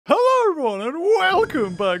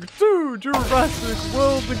welcome back to Jurassic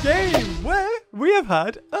World The Game, where we have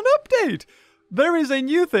had an update. There is a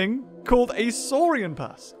new thing called a Saurian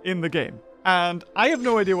Pass in the game, and I have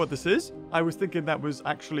no idea what this is. I was thinking that was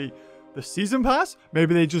actually the Season Pass.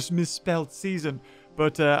 Maybe they just misspelled season,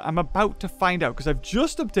 but I'm about to find out because I've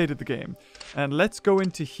just updated the game. And let's go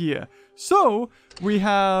into here. So, we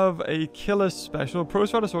have a killer special.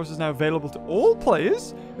 Proceratosaurus is now available to all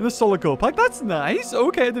players in the Solid Gold Pack. That's nice.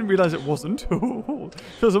 Okay, I didn't realize it wasn't.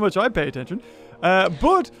 Shows how much I pay attention.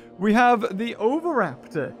 But we have the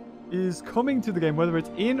Oviraptor is coming to the game. Whether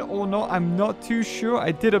it's in or not, I'm not too sure.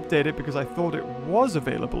 I did update it because I thought it was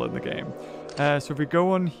available in the game. So if we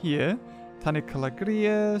go on here,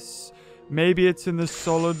 Tanicalagrius... Maybe it's in the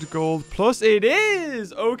Solid Gold Plus. It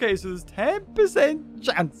is! Okay, so there's 10%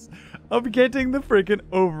 chance of getting the freaking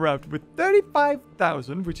Oviraptor with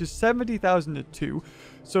 35,000, which is 70,000 at 2.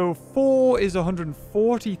 So 4 is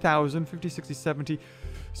 140,000, 50, 60, 70.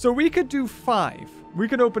 So we could do 5. We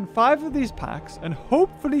could open 5 of these packs and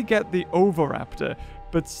hopefully get the Oviraptor.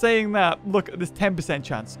 But saying that, look, there's 10%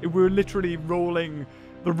 chance. We're literally rolling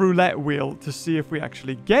the roulette wheel to see if we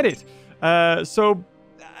actually get it. So...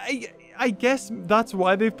 I guess that's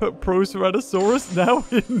why they've put Proceratosaurus now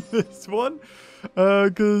in this one.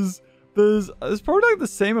 Because there's probably like the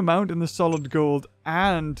same amount in the Solid Gold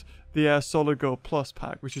and the Solid Gold Plus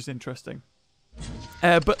pack, which is interesting.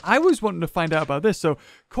 But I was wanting to find out about this. So,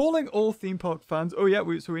 calling all theme park fans. Oh, yeah,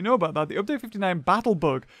 so we know about that. The Update 59 Battle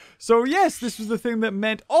Bug. So, yes, this was the thing that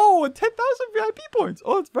meant, 10,000 VIP points.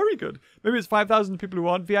 Oh, it's very good. Maybe it's 5,000 people who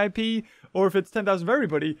want VIP, or if it's 10,000 for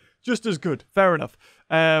everybody, just as good. Fair enough.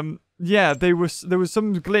 Yeah, there was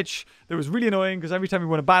some glitch that was really annoying because every time we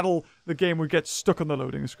won a battle, the game would get stuck on the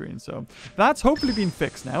loading screen. So that's hopefully been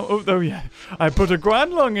fixed now. Oh yeah, I put a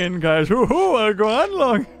Guanlong in, guys. Woohoo, a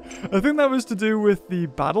Guanlong. I think that was to do with the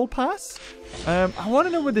battle pass. I want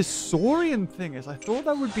to know where this Saurian thing is. I thought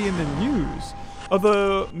that would be in the news.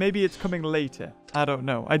 Although, maybe it's coming later. I don't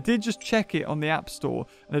know. I did just check it on the App Store.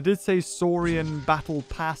 And it did say Saurian Battle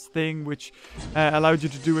Pass thing, which allowed you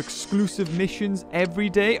to do exclusive missions every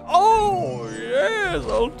day. Oh, yes,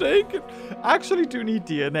 I'll take it. I actually do need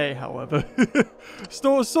DNA, however.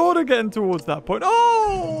 Sort of getting towards that point.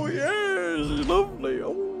 Oh, yes, lovely.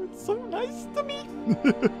 Oh, it's so nice to meet.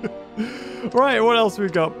 Right, what else we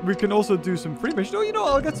got? We can also do some free missions. Oh, you know,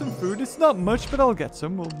 I'll get some food. It's not much, but I'll get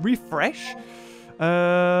some. We'll refresh. You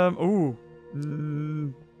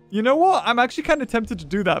know what? I'm actually kind of tempted to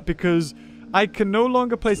do that because I can no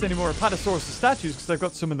longer place any more Apatosaurus statues because I've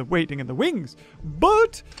got some in the waiting in the wings.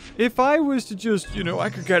 But if I was to just, you know,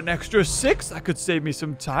 I could get an extra 6. That could save me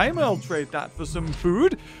some time. I'll trade that for some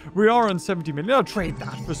food. We are on 70 million. I'll trade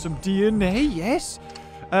that for some DNA. Yes.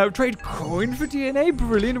 Trade coin for DNA.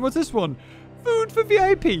 Brilliant. What's this one? Food for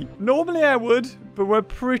VIP. Normally I would, but we're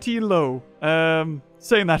pretty low.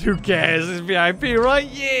 Saying that, who cares? It's VIP, right?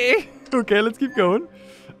 Yeah. Okay, let's keep going.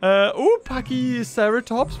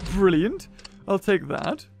 Pachyceratops. Brilliant. I'll take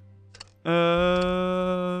that.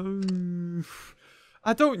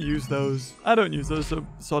 I don't use those. So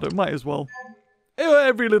sort of might as well.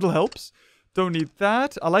 Every little helps. Don't need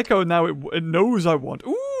that. I like how now it knows I want.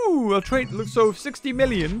 Ooh, I'll trade. Look, so 60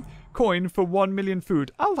 million coin for 1 million food.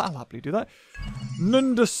 I'll happily do that.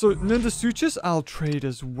 Nundasuchus, I'll trade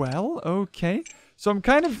as well. Okay. So I'm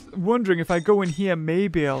kind of wondering if I go in here,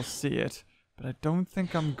 maybe I'll see it. But I don't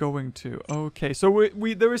think I'm going to. Okay, so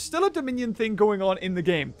there is still a Dominion thing going on in the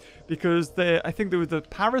game. Because I think there was the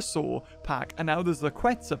Parasaur pack, and now there's the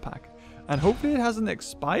Quetzal pack. And hopefully it hasn't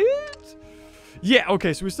expired? Yeah,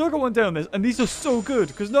 okay, so we still got one down this. And these are so good,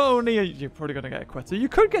 because not only are you probably going to get a Quetzal, you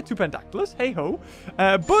could get 2 Pentactylus, hey-ho.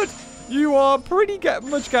 But you are pretty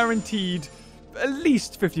much guaranteed at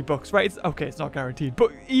least 50 bucks, right? It's not guaranteed.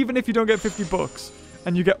 But even if you don't get 50 bucks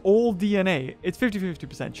and you get all DNA, it's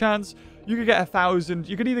 50% chance. You could get 1,000.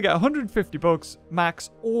 You could either get 150 bucks max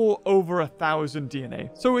or over 1,000 DNA.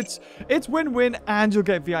 So it's win-win, and you'll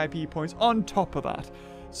get VIP points on top of that.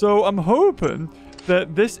 So I'm hoping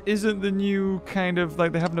that this isn't the new kind of,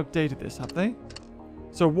 like, they haven't updated this, have they?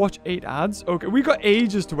 So watch 8 ads. Okay, we got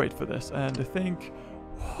ages to wait for this, and I think...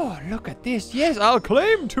 Oh, look at this. Yes, I'll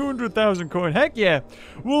claim 200,000 coin. Heck yeah.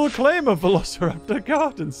 We'll claim a Velociraptor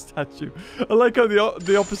garden statue. I like how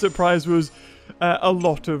the opposite prize was a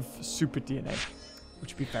lot of super DNA,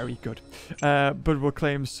 which would be very good. But we'll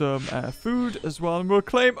claim some food as well. And we'll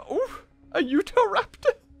claim, a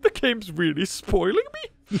Utahraptor. The game's really spoiling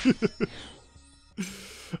me.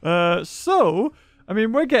 So, I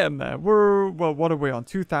mean, we're getting there. Well, what are we on?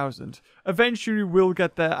 2,000. Eventually, we'll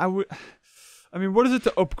get there. I mean, what is it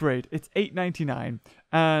to upgrade? It's $8.99,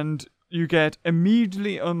 and you get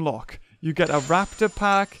immediately unlock You get a Raptor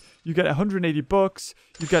pack. You get 180 bucks.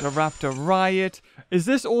 You get a Raptor Riot. Is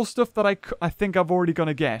this all stuff that I think I've already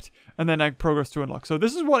gonna get? And then I progress to unlock. So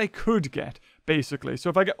this is what I could get, basically. So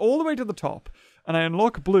if I get all the way to the top and I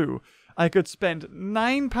unlock blue, I could spend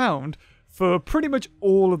 £9 for pretty much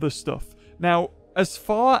all of the stuff. Now, as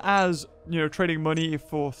far as, you know, trading money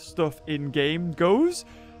for stuff in-game goes,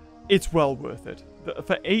 it's well worth it.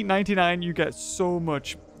 For $8.99, you get so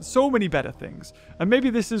many better things. And maybe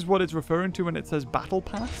this is what it's referring to when it says Battle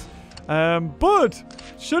Pass. But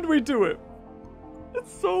should we do it?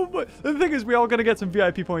 It's so much. The thing is, we are going to get some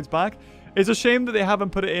VIP points back. It's a shame that they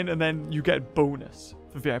haven't put it in and then you get bonus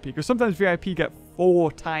for VIP. Because sometimes VIP get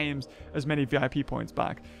 4 times as many VIP points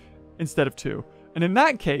back instead of 2. And in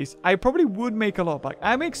that case, I probably would make a lot back.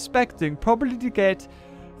 I'm expecting probably to get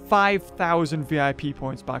 5,000 VIP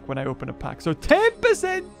points back when I open a pack. So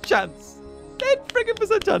 10% chance.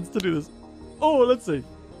 10% chance to do this. Oh, let's see.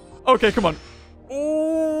 Okay, come on.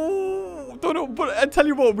 Oh, don't know. But I tell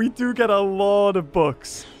you what, we do get a lot of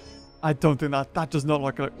bucks. I don't think that does not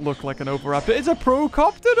look like an Oviraptor. It's a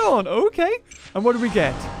Procoptodon. Okay. And what do we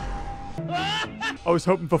get? I was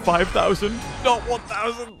hoping for 5,000, not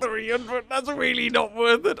 1,300. That's really not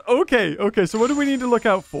worth it. Okay. So what do we need to look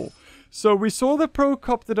out for? So we saw the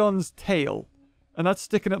Procoptodon's tail, and that's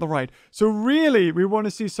sticking at the right. So really, we want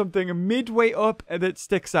to see something midway up that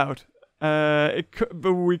sticks out.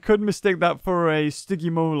 But we could mistake that for a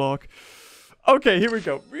Stygimoloch. Okay, here we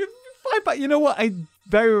go. You know what? I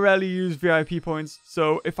very rarely use VIP points,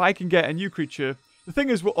 so if I can get a new creature... The thing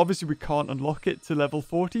is, well, obviously we can't unlock it to level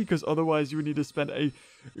 40, because otherwise you would need to spend a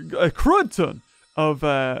crud ton of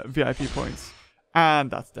VIP points.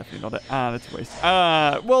 And that's definitely not it. And it's a waste.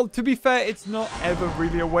 Well, to be fair, it's not ever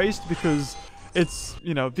really a waste, because it's,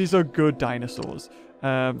 you know, these are good dinosaurs.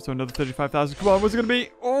 So another 35,000. Come on, what's it going to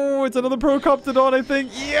be? Oh, it's another Procoptodon, I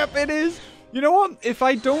think. Yep, it is. You know what? If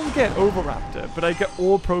I don't get Oviraptor, but I get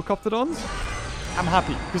all Procoptodons, I'm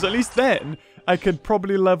happy. Because at least then, I could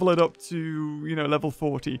probably level it up to, you know, level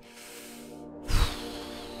 40.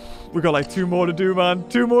 We got like 2 more to do, man.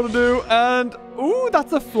 2 more to do. And, ooh,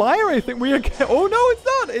 that's a flyer, I think. Oh, no, it's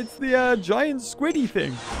not. It's the giant squiddy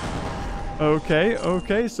thing.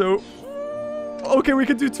 Okay. So, okay, we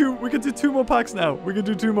can do 2. We can do 2 more packs now. We can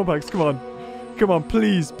do 2 more packs. Come on,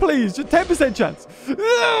 please. Just 10% chance.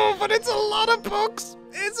 No, but it's a lot of books.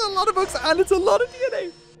 It's a lot of books, and it's a lot of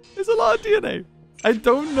DNA. I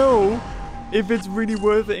don't know if it's really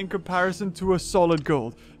worth it in comparison to a solid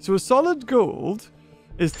gold. So a solid gold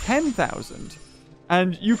is 10,000,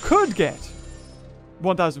 and you could get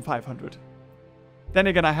 1,500. Then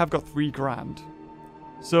again, I have got 3 grand.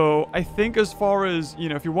 So I think as far as, you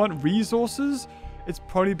know, if you want resources, it's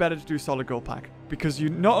probably better to do solid gold pack, because you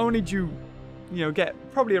not only do you know, get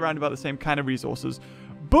probably around about the same kind of resources,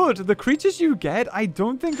 but the creatures you get, I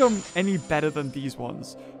don't think are any better than these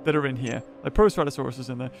ones that are in here. Like Proceratosaurus is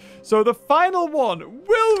in there. So the final one,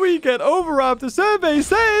 will we get Oviraptor? Survey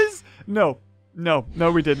says no,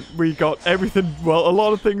 we didn't. We got everything, well, a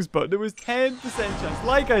lot of things, but there was 10% chance.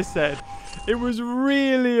 Like I said, it was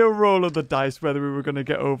really a roll of the dice whether we were going to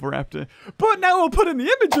get Oviraptor. But now we'll put in the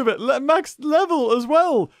image of it, max level as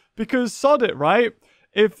well, because sod it, right?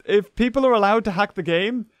 If people are allowed to hack the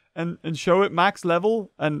game and show it max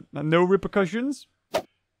level and no repercussions,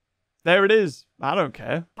 there it is. I don't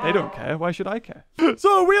care. They don't care. Why should I care?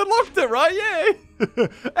 So we unlocked it, right? Yay!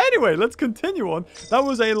 Anyway, let's continue on. That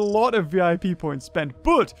was a lot of VIP points spent,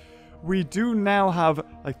 but we do now have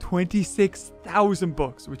like 26,000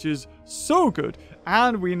 bucks, which is so good.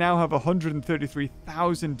 And we now have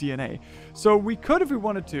 133,000 DNA. So we could, if we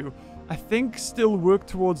wanted to, I think still work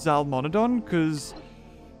towards Zalmonodon, because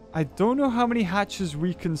I don't know how many hatches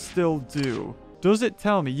we can still do. Does it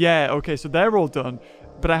tell me? Yeah, okay, so they're all done.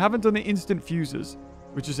 But I haven't done the instant fuses,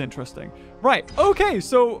 which is interesting. Right, okay,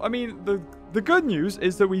 so, I mean, the good news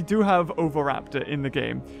is that we do have Oviraptor in the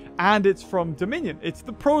game. And it's from Dominion. It's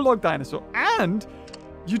the prologue dinosaur. And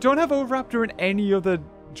you don't have Oviraptor in any other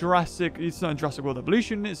Jurassic... It's not in Jurassic World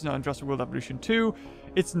Evolution. It's not in Jurassic World Evolution 2.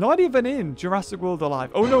 It's not even in Jurassic World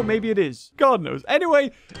Alive. Oh, no, maybe it is. God knows.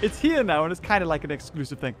 Anyway, it's here now, and it's kind of like an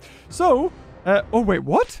exclusive thing. So, oh, wait,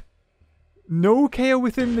 what? No KO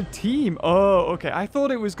within the team. Oh, okay. I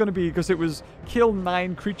thought it was going to be because it was kill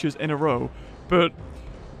 9 creatures in a row. But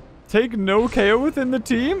take no KO within the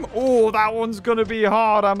team? Oh, that one's going to be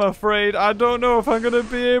hard, I'm afraid. I don't know if I'm going to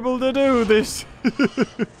be able to do this.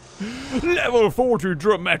 Level 40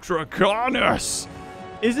 Drometrocarnus.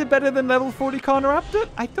 Is it better than level 40 Carniraptor?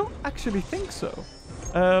 I don't actually think so.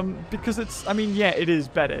 Because it's, I mean, yeah, it is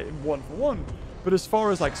better in 1-for-1. But as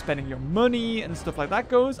far as like spending your money and stuff like that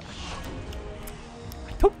goes,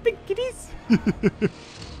 I don't think it is.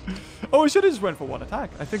 Oh, I should have just went for one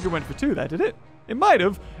attack. I think it went for two there, did it? It might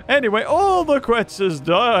have. Anyway, all the Quetzes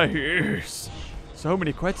die. Yes. So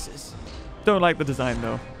many Quetzes. Don't like the design,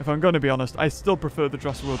 though. If I'm going to be honest, I still prefer the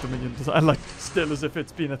Jurassic World Dominion design. Like, still as if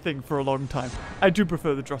it's been a thing for a long time. I do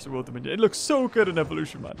prefer the Jurassic World Dominion. It looks so good in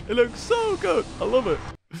Evolution, man. It looks so good. I love it.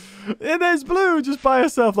 And there's Blue just by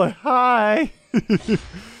herself like, hi.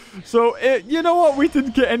 So, you know what? We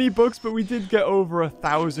didn't get any books, but we did get over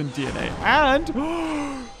 1,000 DNA. And,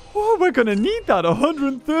 oh, we're going to need that.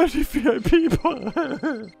 130 VIP.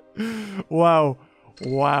 Wow.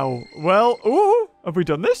 Wow. Well, oh, have we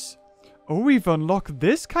done this? Oh, we've unlocked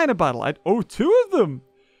this kind of battle. Oh, two of them.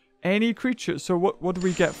 Any creature. So what do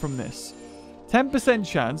we get from this? 10%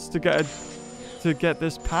 chance to get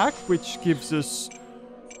this pack, which gives us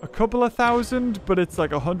a couple of thousand, but it's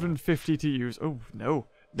like 150 to use. Oh, no.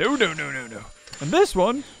 No. And this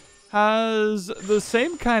one has the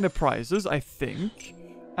same kind of prizes, I think.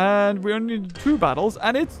 And we only need 2 battles,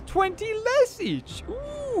 and it's 20 less each.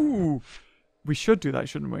 Ooh. We should do that,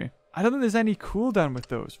 shouldn't we? I don't think there's any cooldown with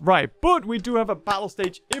those. Right, but we do have a Battle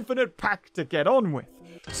Stage Infinite pack to get on with.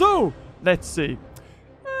 So, let's see.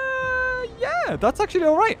 Yeah, that's actually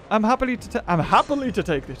all right. I'm happily to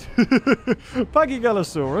take it.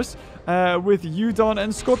 Pachygallosaurus with Eudon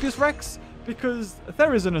and Scorpius Rex. Because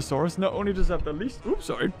Therizinosaurus not only does have the least... Oops,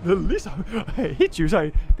 sorry. The least... I hit you,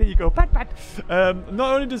 sorry. There you go. Pat.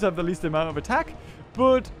 Not only does it have the least amount of attack,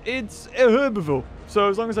 but it's a herbivore. So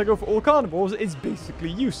as long as I go for all carnivores, it's basically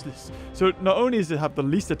useless. So not only does it have the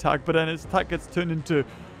least attack, but then its attack gets turned into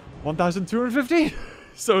 1,250.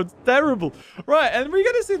 So it's terrible. Right, and we're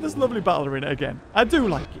going to see this lovely battle arena again. I do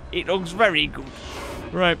like it. It looks very good.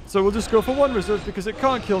 Right, so we'll just go for 1 reserve because it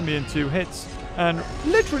can't kill me in 2 hits. And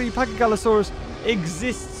literally, Pachygallosaurus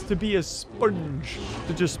exists to be a sponge.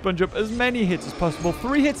 To just sponge up as many hits as possible.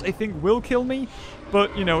 3 hits, I think, will kill me.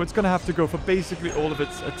 But, you know, it's going to have to go for basically all of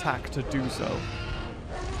its attack to do so.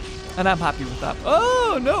 And I'm happy with that.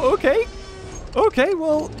 Oh, no, okay. Okay,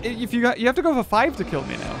 well, if you have to go for 5 to kill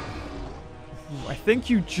me now. I think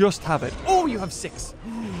you just have it. Oh, you have 6.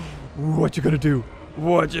 What you gonna do?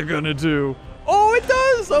 What you gonna do? Oh, it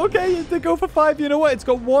does! Okay, they go for 5. You know what? It's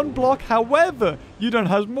got 1 block. However, Eudon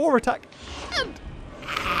has more attack. And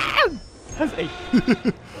has 8.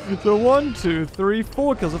 So 1, 2, 3,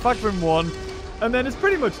 4 kills. A factor in 1. And then it's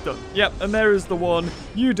pretty much done. Yep, and there is the one.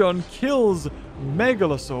 Eudon kills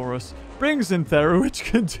Megalosaurus. Brings in Thera, which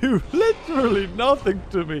can do literally nothing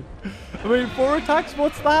to me. I mean, 4 attacks,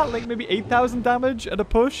 what's that? Like maybe 8,000 damage at a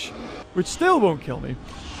push? Which still won't kill me.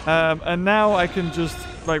 And now I can just,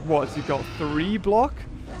 like, what? So you got 3 block?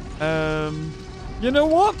 You know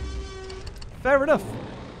what? Fair enough.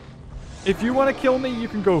 If you want to kill me, you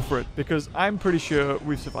can go for it. Because I'm pretty sure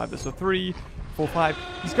we've survived this. So 3, 4, 5.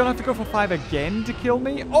 He's going to have to go for 5 again to kill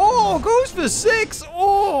me. Oh, goes for 6.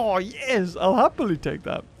 Oh, yes. I'll happily take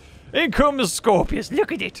that. In comes Scorpius.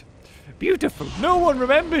 Look at it. Beautiful. No one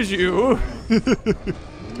remembers you.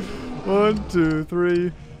 1, 2,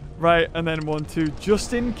 3. Right, and then 1, 2.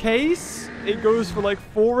 Just in case it goes for like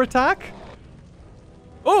 4 attack.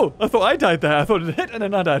 Oh, I thought I died there. I thought it hit and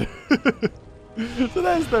then I died. So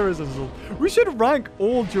there's the result. We should rank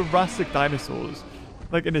all Jurassic dinosaurs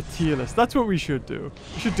like in a tier list. That's what we should do.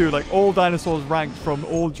 We should do like all dinosaurs ranked from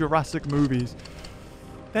all Jurassic movies.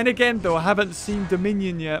 Then again, though, I haven't seen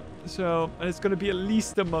Dominion yet, so and it's going to be at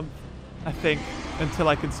least a month, I think, until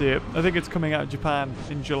I can see it. I think it's coming out in Japan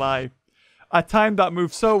in July. I timed that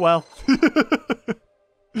move so well.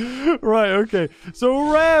 Right, okay. So,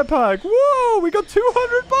 rare pack. Whoa, we got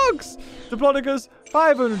 200 bucks. Diplodocus,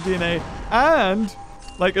 500 DNA, and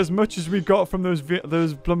like as much as we got from those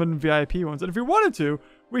Blummin VIP ones. And if we wanted to,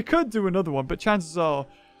 we could do another one, but chances are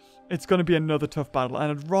it's going to be another tough battle,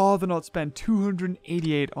 and I'd rather not spend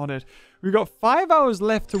 288 on it. We've got 5 hours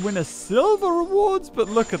left to win a silver rewards, but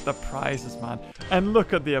look at the prizes, man. And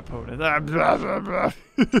look at the opponent.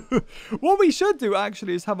 What we should do,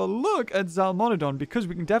 actually, is have a look at Zalmonodon, because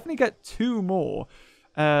we can definitely get 2 more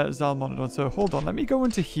Zalmonodon. So, hold on. Let me go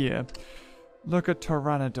into here. Look at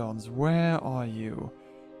Pteranodons. Where are you?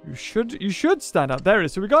 You should stand out. There it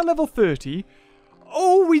is. So, we got level 30.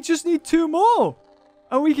 Oh, we just need 2 more.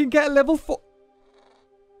 And we can get level 4.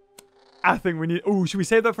 I think we need... Oh, should we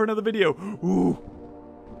save that for another video? Ooh.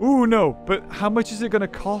 Ooh, no. But how much is it going to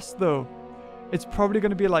cost, though? It's probably going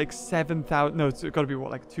to be like 7,000... No, it's got to be,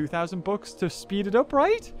 what, like 2,000 bucks to speed it up,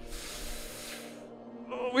 right?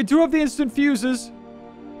 Oh, we do have the instant fuses.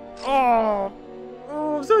 Oh.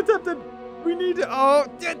 Oh, I'm so tempted. We need... Oh.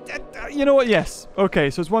 You know what? Yes. Okay,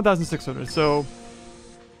 so it's 1,600. So...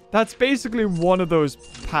 That's basically one of those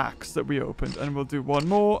packs that we opened. And we'll do one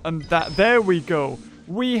more. And there we go.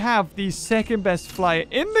 We have the second best flyer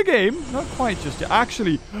in the game. Not quite just yet.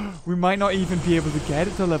 Actually, we might not even be able to get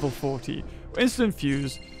it to level 40. Instant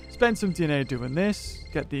fuse. Spend some DNA doing this.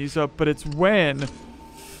 Get these up. But it's when...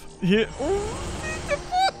 Here...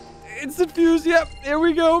 Instant fuse. Yep. Here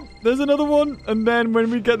we go. There's another one. And then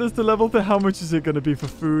when we get this to level 3, how much is it going to be for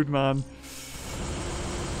food, man?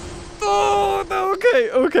 Oh, no,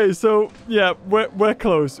 okay, so, yeah, we're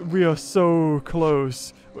close. We are so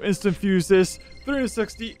close. We'll instant fuse this.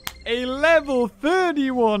 360, a level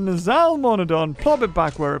 31 Zalmonodon. Plop it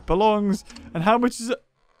back where it belongs. And how much is it?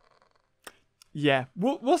 Yeah,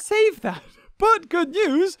 we'll save that. But good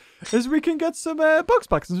news is we can get some bugs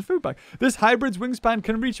back and some food back. This hybrid's wingspan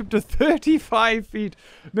can reach up to 35 feet,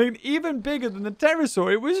 making it even bigger than the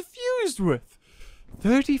pterosaur it was fused with.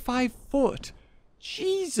 35 foot.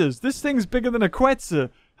 Jesus, this thing's bigger than a Quetzal.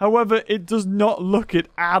 However, it does not look it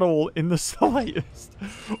at all in the slightest.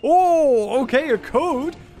 Oh, okay, a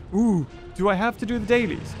code. Ooh, do I have to do the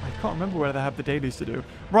dailies? I can't remember whether I have the dailies to do.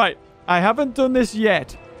 Right, I haven't done this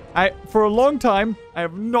yet. For a long time, I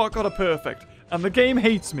have not got a perfect. And the game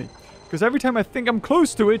hates me. Because every time I think I'm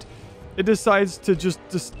close to it, it decides to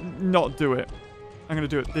just not do it. I'm going to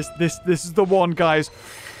do it. This is the one, guys.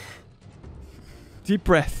 Deep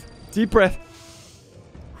breath. Deep breath.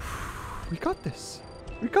 We got this.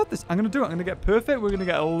 We got this. I'm going to do it. I'm going to get perfect. We're going to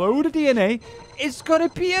get a load of DNA. It's going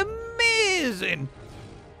to be amazing.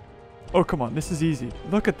 Oh, come on. This is easy.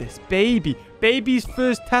 Look at this. Baby. Baby's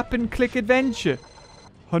first tap and click adventure.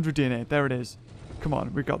 100 DNA. There it is. Come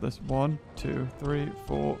on. We got this. 1, 2, 3,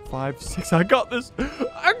 4, 5, 6. I got this. I'm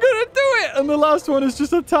going to do it. And the last one is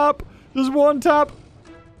just a tap. Just one tap.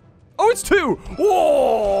 Oh, it's 2.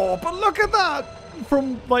 Whoa. But look at that.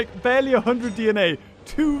 From like barely 100 DNA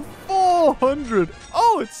to 400.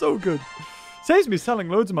 Oh, it's so good. Saves me selling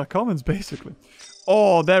loads of my commons, basically.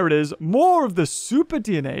 Oh, there it is. More of the super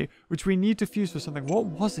DNA, which we need to fuse for something. What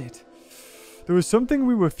was it? There was something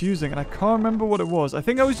we were fusing, and I can't remember what it was. I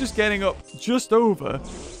think I was just getting up just over.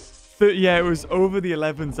 Yeah, it was over the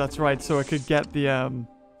 11s. That's right. So I could get the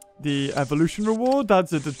evolution reward.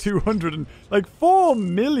 That's at the 204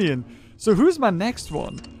 million. So who's my next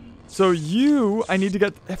one? So you, I need to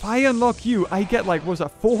get, if I unlock you, I get like, what was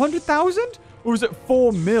that, 400,000? Or was it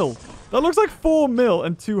 4 mil? That looks like 4 mil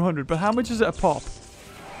and 200, but how much is it a pop?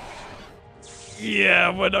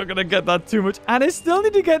 Yeah, we're not going to get that too much. And I still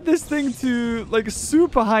need to get this thing to like a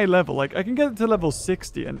super high level. Like I can get it to level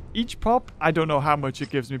 60 and each pop, I don't know how much it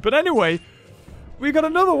gives me. But anyway, we got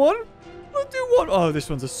another one. We'll do one. Oh, this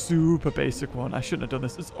one's a super basic one. I shouldn't have done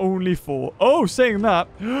this. It's only 4. Oh, saying that.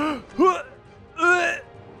 5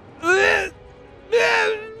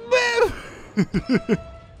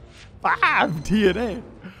 DNA.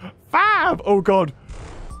 5. Oh, God.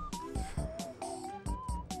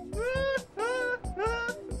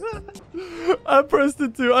 I pressed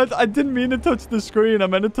it too. I didn't mean to touch the screen. I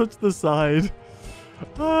meant to touch the side.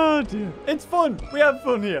 Oh, dear. It's fun. We have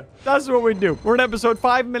fun here. That's what we do. We're in episode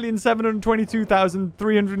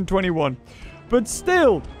 5,722,321. But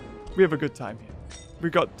still, we have a good time here. We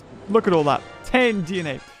got, look at all that. 10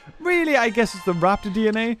 DNA. Really, I guess it's the raptor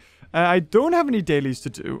DNA. I don't have any dailies to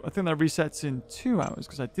do. I think that resets in 2 hours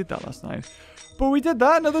because I did that last night. But we did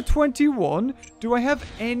that. Another 21. Do I have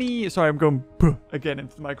any... Sorry, I'm going again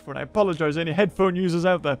into the microphone. I apologize. Any headphone users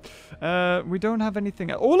out there. We don't have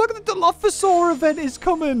anything. Oh, look at the Dilophosaur event is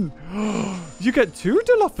coming. You get 2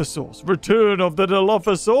 Dilophosaurs. Return of the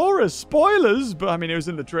Dilophosaurus. Spoilers. But I mean, it was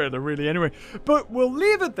in the trailer, really, anyway. But we'll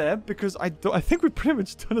leave it there because I think we've pretty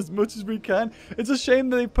much done as much as we can. It's a shame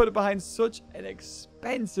that they put it behind such an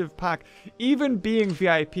expensive pack. Even being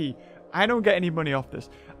VIP, I don't get any money off this.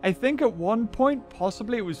 I think at one point,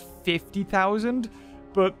 possibly it was 50,000,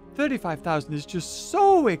 but 35,000 is just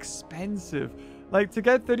so expensive. Like, to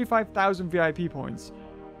get 35,000 VIP points,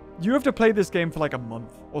 you have to play this game for like a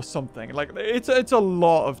month or something. Like, it's a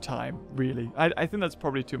lot of time, really. I think that's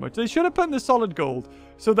probably too much. They should have put in the solid gold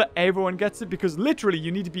so that everyone gets it, because literally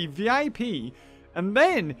you need to be VIP, and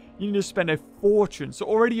then you need to spend a fortune. So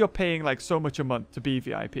already you're paying like so much a month to be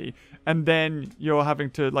VIP, and then you're having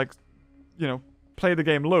to like, you know, play the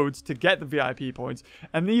game loads to get the VIP points,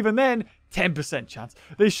 and even then 10% chance.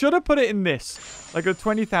 They should have put it in this, like a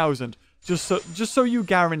 20,000, just so you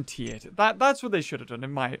guarantee it. That's what they should have done,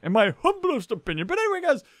 in my humblest opinion. But anyway,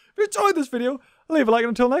 guys, if you enjoyed this video, leave a like, and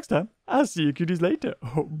until next time, I'll see you cuties later.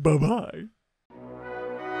 Oh, bye bye.